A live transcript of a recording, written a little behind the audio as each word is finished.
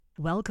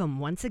Welcome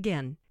once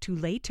again to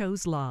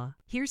Lehto's Law.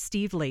 Here's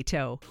Steve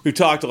Lehto. We've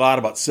talked a lot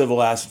about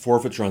civil asset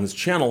forfeiture on this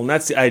channel, and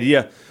that's the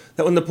idea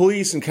that when the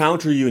police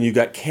encounter you and you've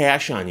got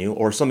cash on you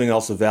or something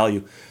else of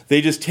value,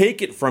 they just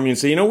take it from you and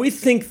say, we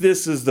think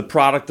this is the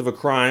product of a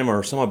crime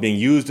or somehow being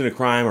used in a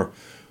crime or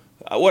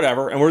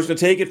whatever, and we're just going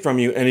to take it from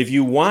you. And if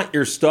you want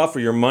your stuff or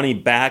your money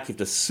back, you have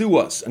to sue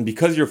us. And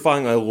because you're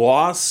filing a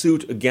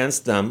lawsuit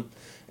against them,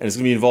 and it's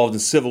going to be involved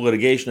in civil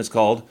litigation, it's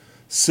called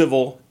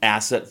civil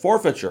asset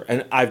forfeiture.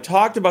 And I've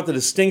talked about the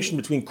distinction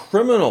between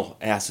criminal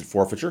asset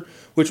forfeiture,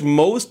 which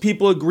most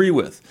people agree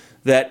with,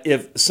 that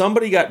if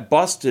somebody got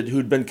busted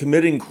who'd been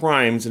committing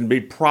crimes and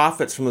made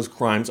profits from those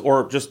crimes,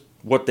 or just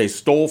what they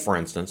stole, for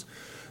instance,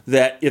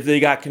 that if they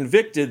got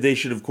convicted, they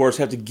should, of course,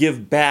 have to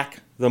give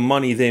back the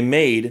money they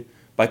made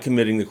by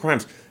committing the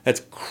crimes.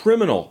 That's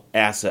criminal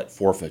asset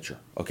forfeiture,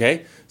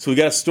 okay? So we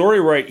got a story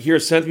right here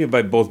sent to me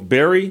by both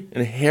Barry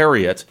and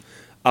Harriet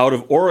out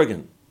of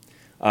Oregon.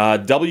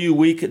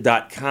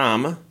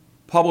 WWeek.com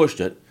published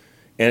it,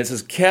 and it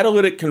says,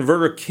 catalytic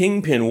converter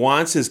kingpin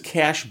wants his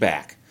cash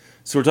back.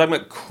 So we're talking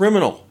about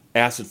criminal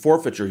asset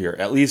forfeiture here,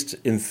 at least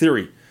in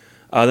theory.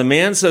 The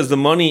man says the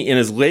money in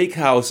his lake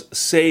house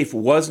safe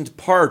wasn't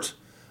part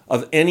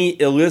of any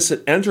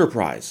illicit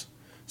enterprise.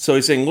 So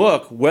he's saying,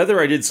 look, whether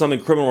I did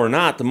something criminal or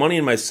not, the money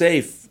in my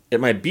safe at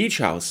my beach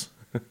house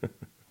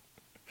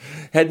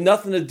had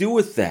nothing to do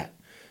with that.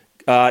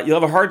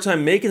 You'll have a hard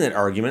time making that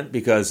argument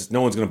because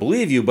no one's going to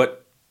believe you, but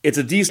it's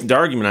a decent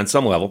argument on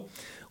some level.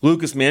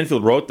 Lucas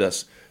Manfield wrote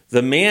this.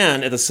 The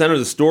man at the center of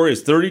the story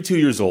is 32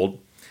 years old,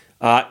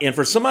 and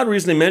for some odd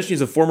reason they mention he's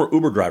a former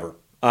Uber driver.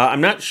 I'm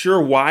not sure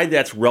why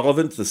that's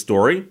relevant to the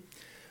story.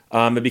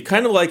 It'd be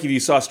kind of like if you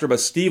saw a story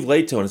about Steve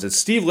Lehto and it said,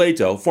 Steve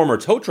Lehto, former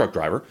tow truck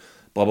driver,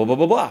 blah, blah, blah,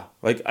 blah, blah.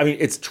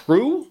 It's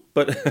true,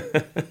 but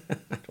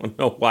I don't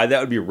know why that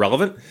would be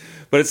relevant.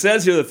 But it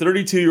says here the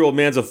 32-year-old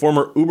man's a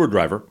former Uber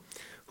driver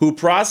who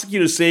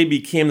prosecutors say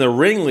became the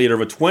ringleader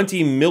of a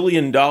 $20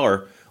 million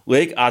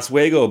Lake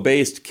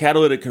Oswego-based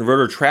catalytic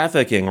converter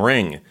trafficking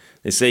ring.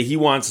 They say he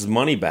wants his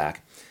money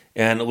back.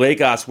 And Lake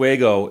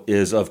Oswego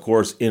is, of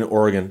course, in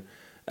Oregon,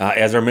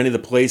 as are many of the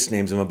place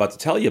names I'm about to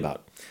tell you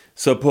about.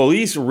 So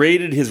police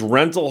raided his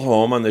rental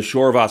home on the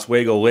shore of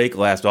Oswego Lake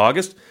last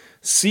August,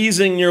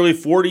 seizing nearly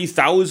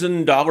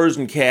 $40,000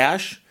 in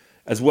cash,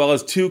 as well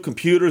as 2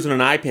 computers and an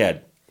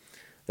iPad.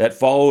 That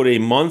followed a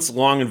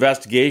months-long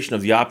investigation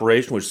of the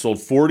operation, which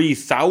sold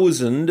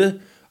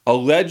 40,000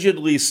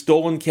 allegedly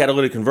stolen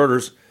catalytic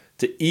converters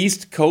to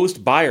East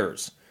Coast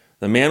buyers.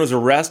 The man was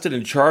arrested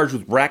and charged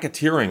with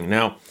racketeering.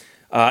 Now,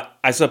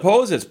 I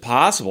suppose it's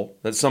possible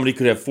that somebody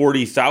could have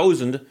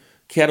 40,000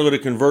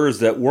 catalytic converters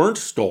that weren't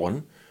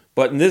stolen,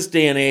 but in this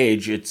day and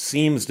age, it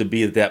seems to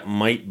be that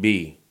might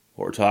be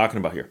what we're talking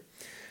about here.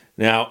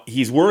 Now,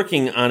 he's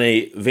working on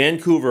a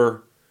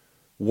Vancouver,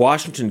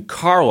 Washington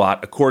car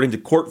lot, according to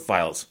court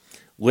files.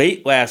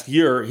 Late last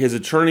year, his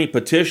attorney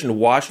petitioned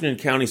Washington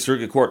County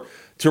Circuit Court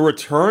to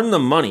return the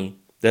money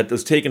that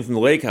was taken from the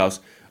lake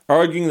house,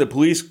 arguing the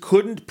police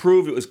couldn't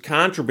prove it was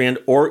contraband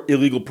or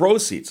illegal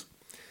proceeds.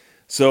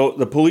 So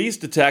the police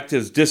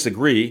detectives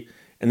disagree,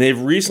 and they've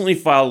recently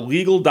filed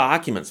legal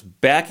documents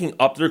backing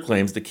up their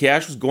claims the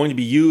cash was going to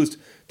be used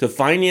to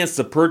finance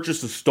the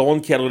purchase of stolen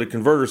catalytic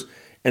converters,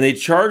 and they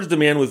charged the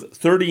man with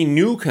 30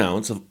 new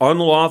counts of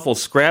unlawful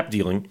scrap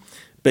dealing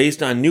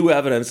based on new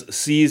evidence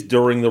seized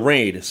during the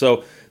raid.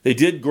 So they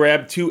did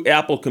grab 2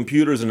 Apple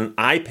computers and an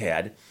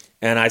iPad,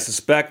 and I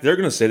suspect they're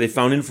going to say they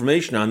found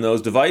information on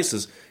those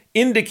devices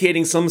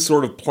indicating some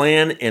sort of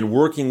plan and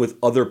working with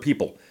other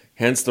people,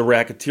 hence the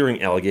racketeering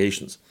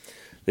allegations.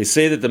 They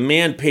say that the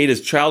man paid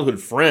his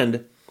childhood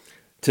friend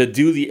to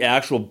do the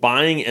actual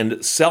buying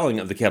and selling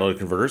of the catalytic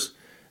converters.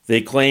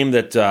 They claim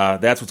that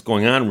that's what's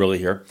going on really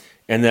here,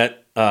 and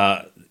that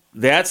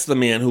that's the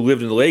man who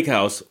lived in the lake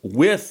house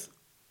with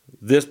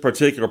this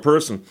particular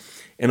person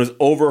and was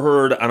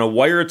overheard on a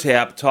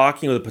wiretap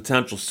talking with a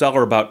potential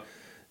seller about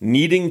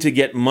needing to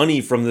get money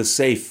from the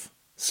safe.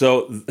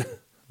 So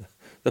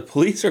the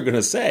police are going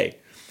to say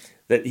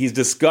that he's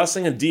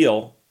discussing a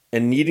deal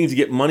and needing to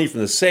get money from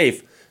the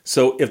safe.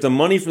 So if the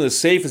money from the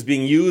safe is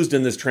being used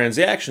in this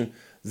transaction,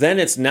 then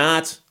it's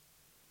not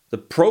the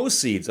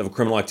proceeds of a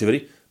criminal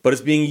activity, but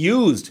it's being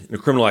used in a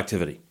criminal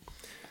activity.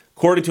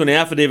 According to an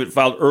affidavit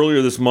filed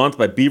earlier this month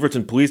by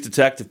Beaverton Police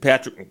Detective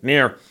Patrick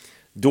McNair,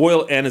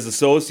 Doyle and his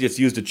associates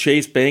used a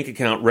Chase bank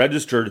account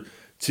registered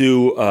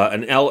to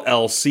an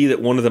LLC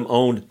that one of them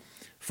owned.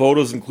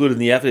 Photos included in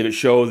the affidavit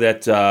show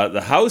that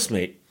the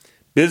housemate,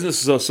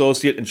 business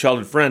associate, and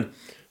childhood friend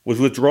was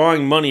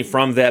withdrawing money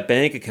from that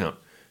bank account.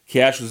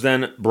 Cash was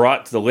then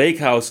brought to the lake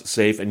house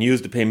safe and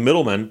used to pay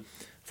middlemen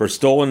for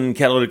stolen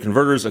catalytic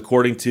converters,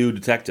 according to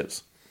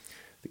detectives.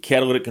 The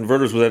catalytic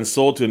converters were then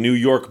sold to a New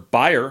York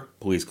buyer,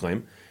 police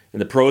claim,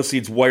 and the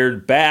proceeds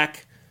wired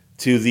back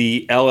to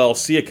the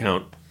LLC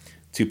account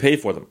to pay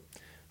for them.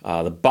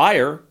 The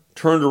buyer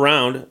turned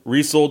around,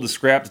 resold the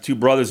scrap to 2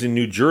 brothers in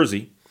New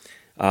Jersey,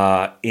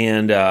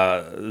 and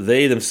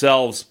they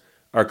themselves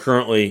are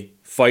currently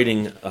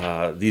fighting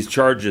these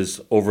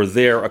charges over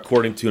there,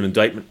 according to an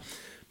indictment.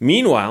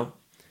 Meanwhile,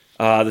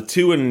 the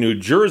two in New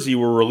Jersey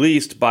were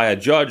released by a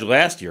judge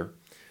last year,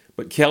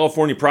 but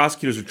California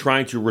prosecutors are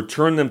trying to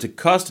return them to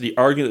custody,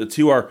 arguing that the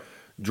two are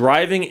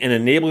driving and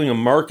enabling a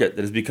market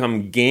that has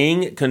become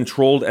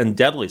gang-controlled and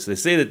deadly. So they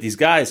say that these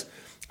guys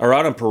are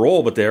out on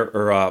parole, but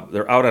they're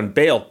out on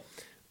bail,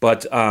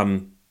 but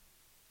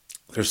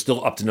they're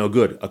still up to no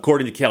good,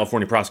 according to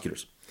California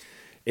prosecutors.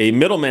 A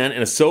middleman,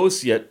 an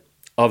associate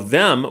of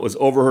them, was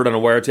overheard on a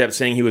wiretap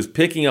saying he was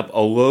picking up a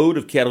load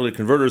of catalytic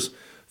converters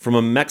from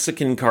a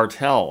Mexican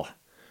cartel.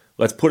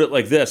 Let's put it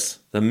like this.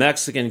 The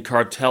Mexican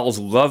cartels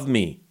love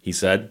me, he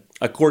said,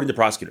 according to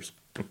prosecutors.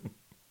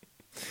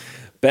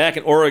 Back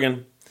in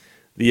Oregon,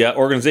 the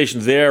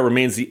organization there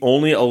remains the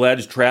only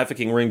alleged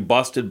trafficking ring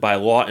busted by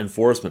law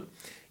enforcement,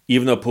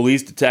 even though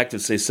police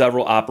detectives say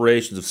several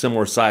operations of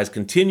similar size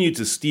continue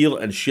to steal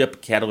and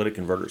ship catalytic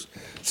converters.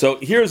 So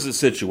here's the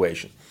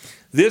situation.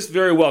 This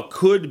very well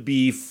could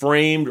be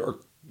framed or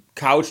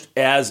couched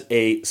as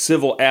a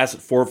civil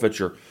asset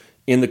forfeiture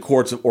in the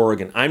courts of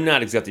Oregon. I'm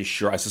not exactly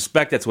sure. I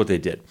suspect that's what they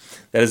did.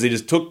 That is, they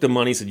just took the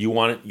money, said, you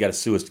want it, you got to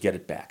sue us to get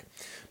it back.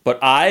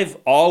 But I've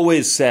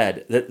always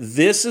said that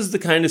this is the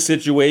kind of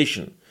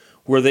situation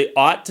where they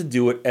ought to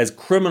do it as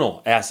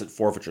criminal asset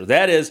forfeiture.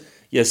 That is,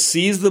 you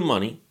seize the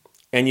money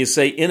and you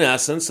say, in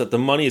essence, that the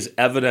money is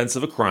evidence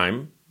of a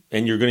crime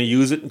and you're going to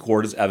use it in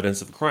court as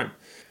evidence of a crime.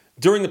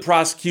 During the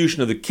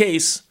prosecution of the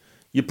case,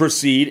 you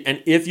proceed,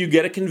 and if you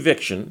get a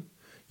conviction,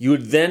 you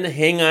would then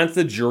hang on to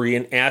the jury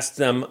and ask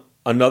them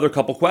another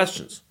couple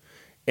questions.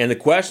 And the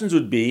questions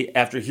would be,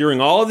 after hearing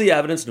all of the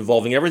evidence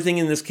involving everything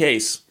in this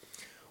case,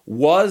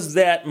 was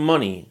that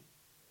money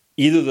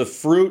either the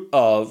fruit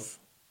of,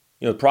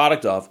 the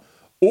product of,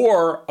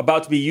 or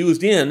about to be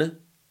used in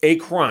a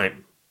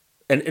crime?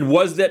 And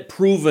was that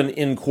proven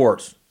in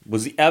court?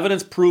 Was the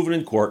evidence proven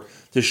in court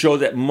to show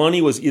that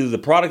money was either the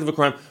product of a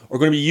crime or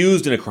going to be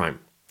used in a crime?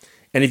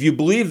 And if you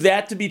believe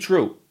that to be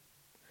true,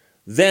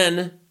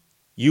 then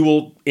you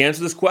will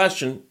answer this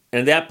question,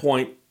 and at that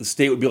point, the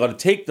state would be allowed to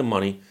take the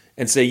money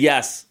and say,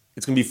 yes,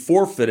 it's going to be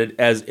forfeited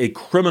as a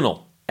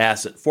criminal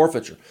asset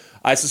forfeiture.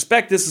 I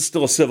suspect this is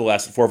still a civil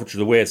asset forfeiture,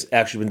 the way it's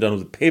actually been done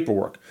with the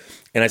paperwork.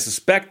 And I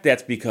suspect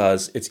that's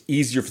because it's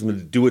easier for them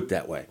to do it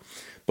that way.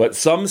 But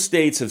some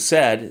states have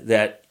said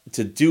that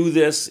to do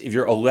this, if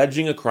you're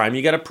alleging a crime,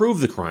 you got to prove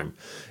the crime.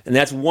 And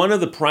that's one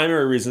of the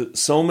primary reasons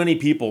so many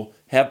people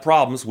have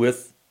problems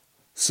with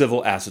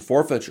civil asset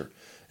forfeiture,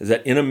 is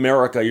that in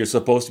America, you're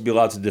supposed to be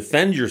allowed to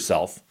defend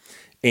yourself,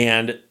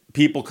 and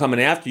people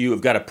coming after you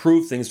have got to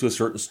prove things to a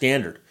certain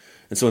standard.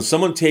 And so when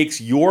someone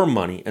takes your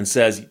money and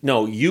says,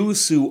 no, you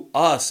sue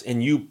us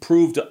and you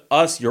prove to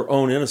us your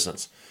own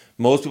innocence,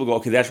 most people go,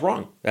 okay, that's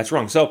wrong. That's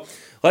wrong. So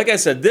like I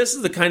said, this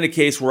is the kind of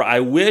case where I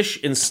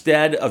wish,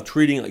 instead of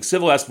treating it like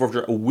civil asset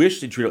forfeiture, I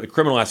wish they treat it like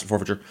criminal asset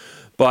forfeiture.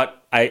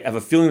 But I have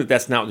a feeling that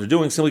that's not what they're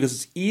doing, simply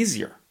because it's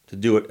easier to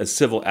do it as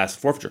civil asset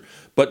forfeiture.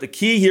 But the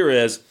key here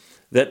is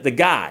that the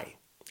guy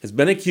has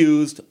been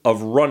accused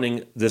of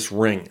running this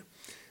ring.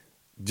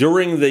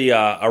 During the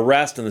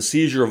arrest and the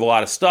seizure of a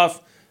lot of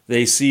stuff,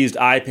 they seized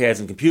iPads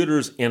and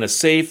computers and a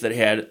safe that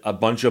had a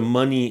bunch of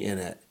money in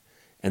it.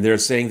 And they're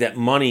saying that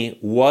money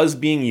was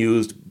being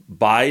used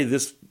by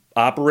this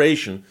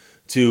operation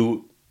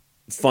to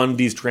fund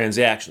these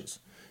transactions.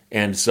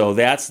 And so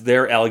that's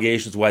their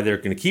allegations why they're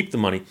going to keep the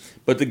money.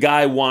 But the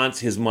guy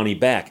wants his money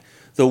back.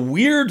 The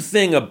weird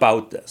thing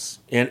about this,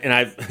 and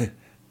I've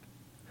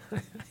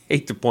I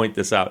hate to point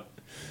this out,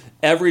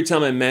 every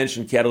time I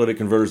mention catalytic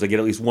converters, I get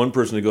at least one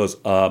person who goes,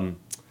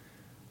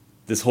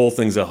 this whole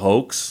thing's a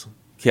hoax.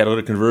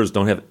 Catalytic converters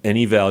don't have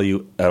any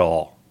value at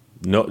all.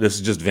 No, this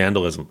is just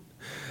vandalism.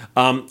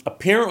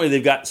 Apparently,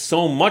 they've got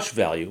so much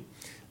value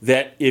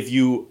that if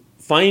you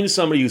find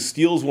somebody who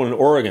steals one in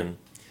Oregon,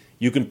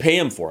 you can pay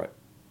him for it,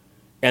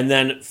 and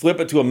then flip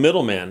it to a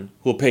middleman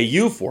who'll pay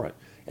you for it,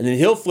 and then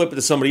he'll flip it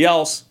to somebody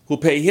else who'll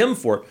pay him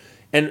for it.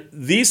 And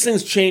these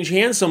things change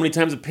hands so many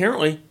times,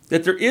 apparently,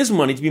 that there is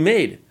money to be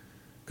made.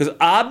 Because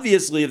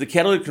obviously, if the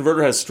catalytic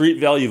converter has street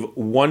value of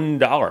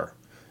 $1,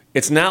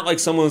 it's not like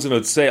someone's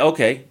going to say,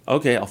 okay,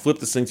 I'll flip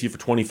this thing to you for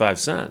 25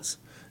 cents,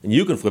 and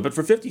you can flip it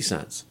for 50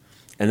 cents.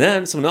 And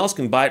then someone else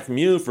can buy it from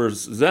you for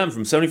them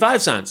from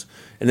 75 cents.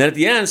 And then at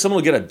the end,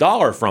 someone will get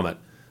 $1 from it.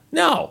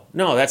 No,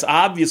 that's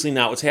obviously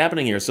not what's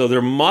happening here. So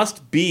there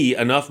must be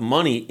enough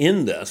money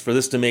in this for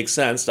this to make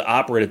sense to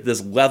operate at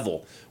this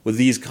level with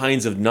these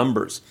kinds of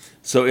numbers.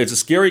 So it's a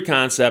scary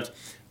concept.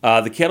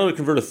 The catalytic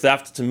converter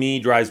theft, to me,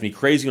 drives me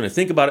crazy when I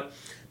think about it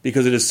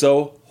because it is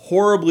so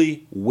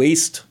horribly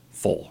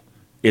wasteful.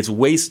 It's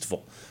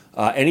wasteful.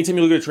 Anytime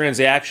you look at a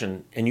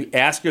transaction and you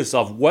ask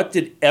yourself, what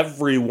did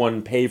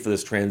everyone pay for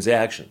this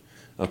transaction?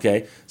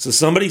 Okay, so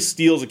somebody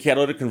steals a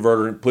catalytic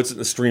converter and puts it in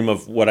the stream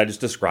of what I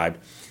just described,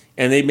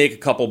 and they make a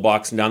couple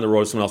bucks, and down the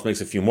road someone else makes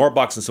a few more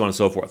bucks, and so on and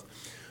so forth.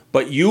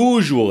 But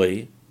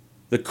usually,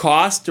 the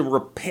cost to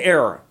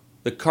repair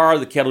the car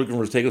the catalytic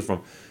converter is taken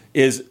from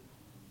is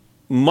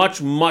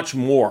much, much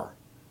more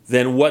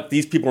than what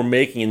these people are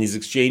making in these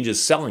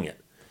exchanges selling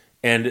it.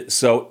 And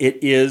so it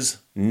is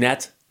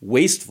net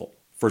wasteful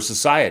for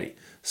society.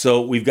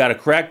 So we've got to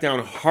crack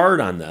down hard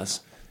on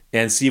this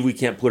and see if we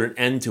can't put an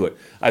end to it.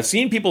 I've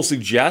seen people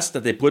suggest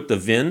that they put the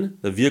VIN,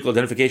 the vehicle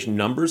identification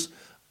numbers,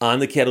 on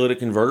the catalytic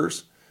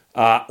converters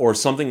or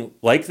something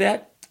like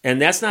that,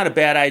 and that's not a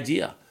bad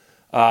idea.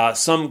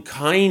 Some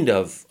kind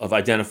of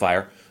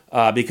identifier,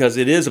 because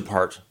it is a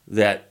part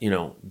that,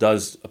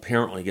 does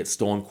apparently get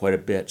stolen quite a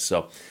bit.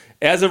 So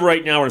as of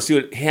right now, we're going to see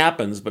what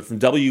happens, but from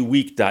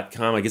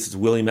WWeek.com, I guess it's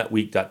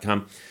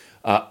WilliamAtWeek.com,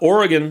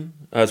 Oregon,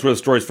 that's where the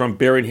story's from,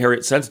 Barry and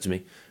Harriet sent it to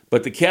me,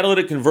 but the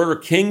catalytic converter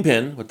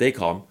kingpin, what they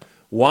call him,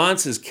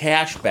 wants his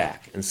cash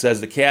back and says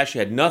the cash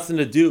had nothing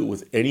to do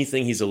with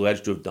anything he's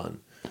alleged to have done.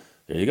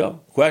 There you go.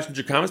 Questions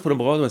or comments, put them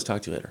below. Let's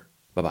talk to you later.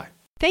 Bye-bye.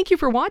 Thank you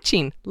for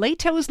watching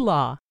Leto's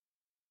Law.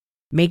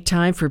 Make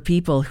time for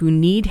people who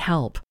need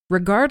help,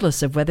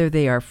 regardless of whether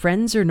they are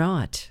friends or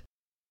not.